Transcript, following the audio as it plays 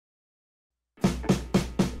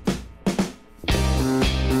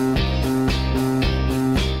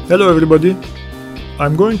Hello everybody,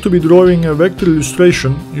 I'm going to be drawing a vector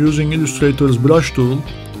illustration using Illustrator's brush tool.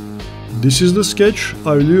 This is the sketch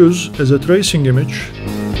I will use as a tracing image.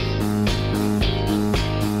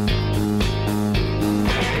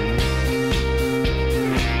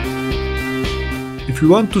 If you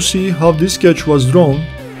want to see how this sketch was drawn,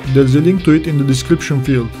 there's a link to it in the description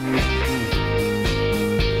field.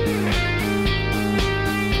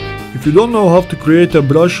 If you don't know how to create a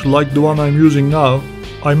brush like the one I'm using now,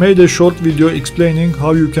 I made a short video explaining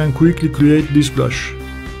how you can quickly create this brush.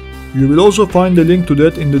 You will also find a link to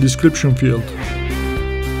that in the description field.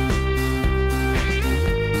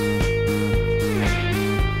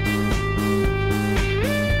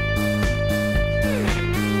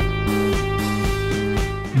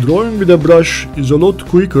 Drawing with a brush is a lot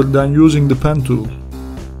quicker than using the pen tool,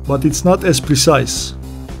 but it's not as precise.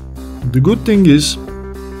 The good thing is,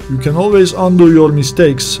 you can always undo your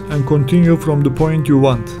mistakes and continue from the point you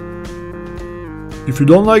want. If you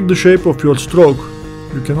don't like the shape of your stroke,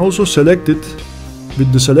 you can also select it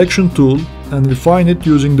with the selection tool and refine it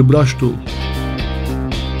using the brush tool.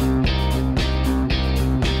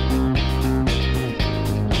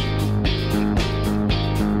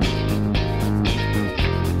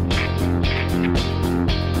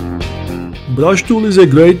 Brush tool is a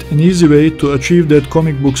great and easy way to achieve that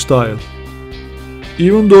comic book style.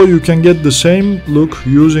 Even though you can get the same look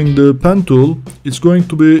using the pen tool, it's going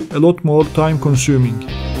to be a lot more time consuming.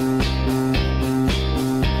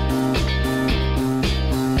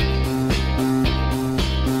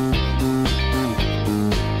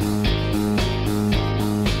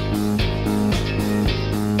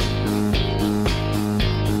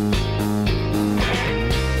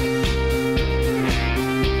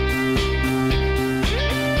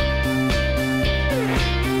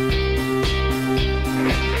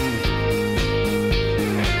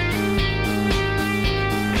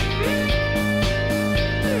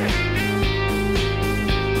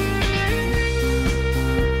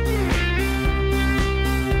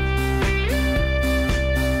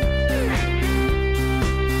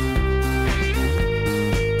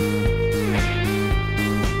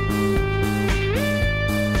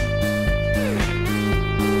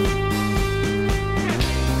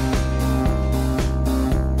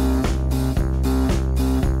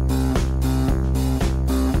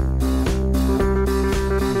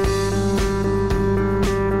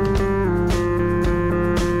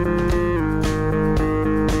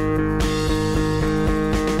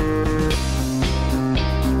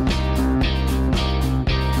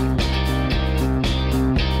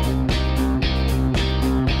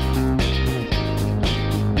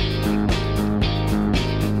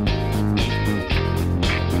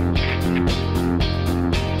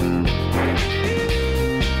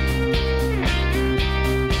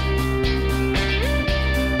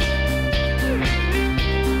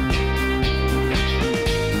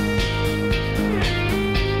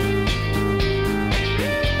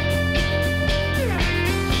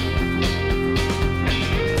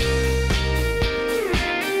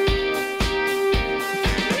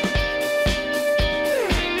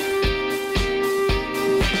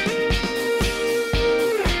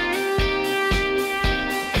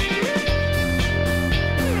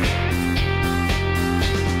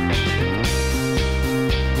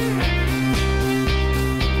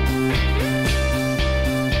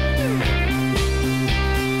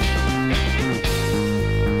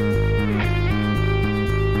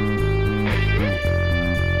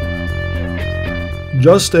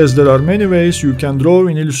 Just as there are many ways you can draw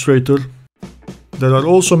in Illustrator, there are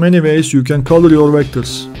also many ways you can color your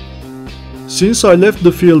vectors. Since I left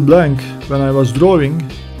the field blank when I was drawing,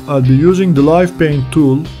 I'll be using the Live Paint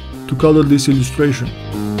tool to color this illustration.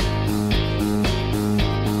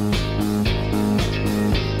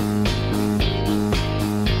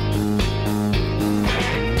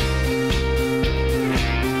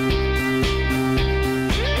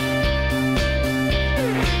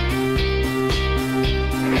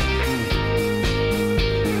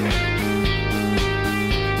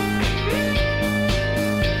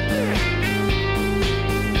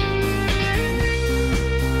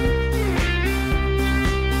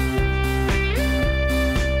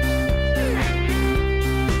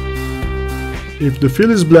 If the fill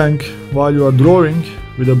is blank while you are drawing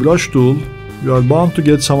with a brush tool, you are bound to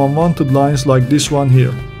get some unwanted lines like this one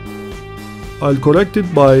here. I'll correct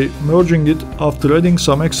it by merging it after adding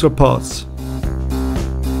some extra paths.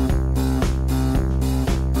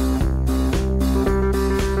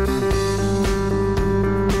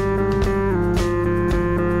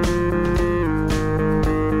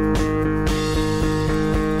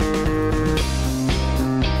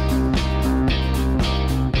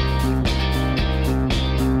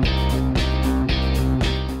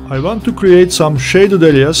 I want to create some shaded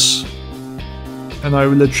areas, and I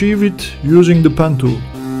will achieve it using the pen tool.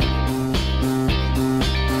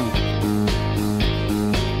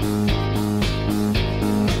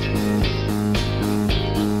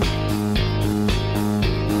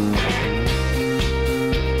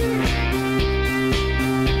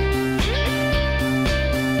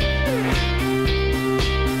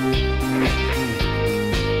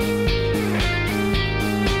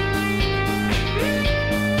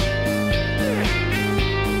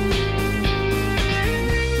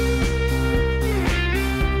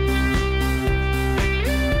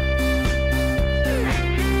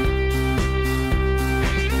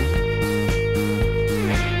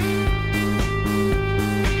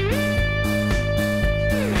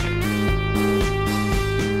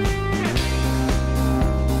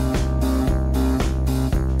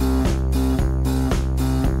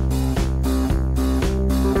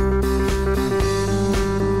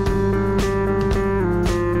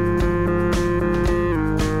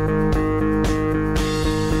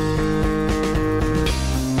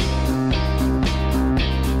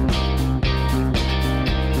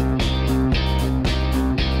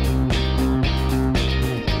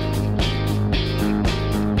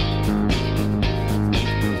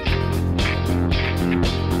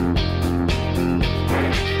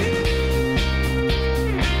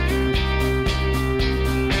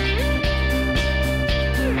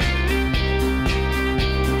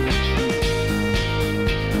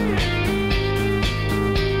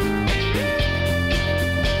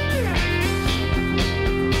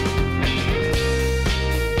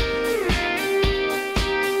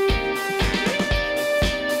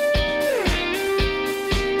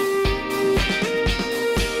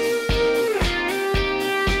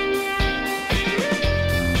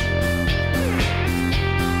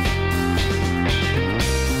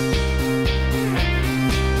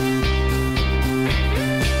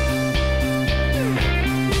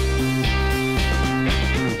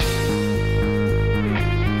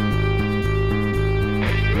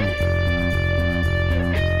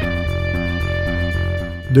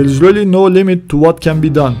 There is really no limit to what can be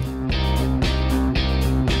done.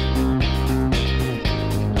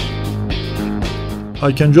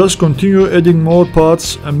 I can just continue adding more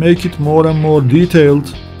parts and make it more and more detailed,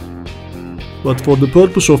 but for the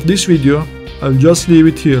purpose of this video, I'll just leave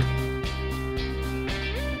it here.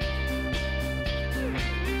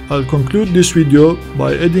 I'll conclude this video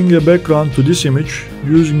by adding a background to this image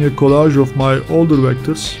using a collage of my older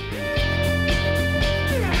vectors.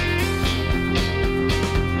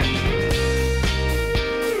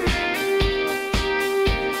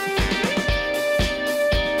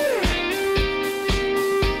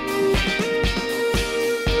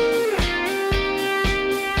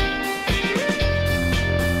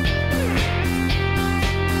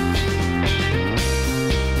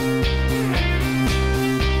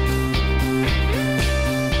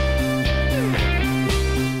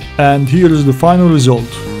 And here is the final result.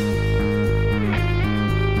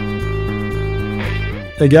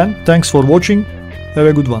 Again, thanks for watching. Have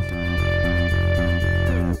a good one.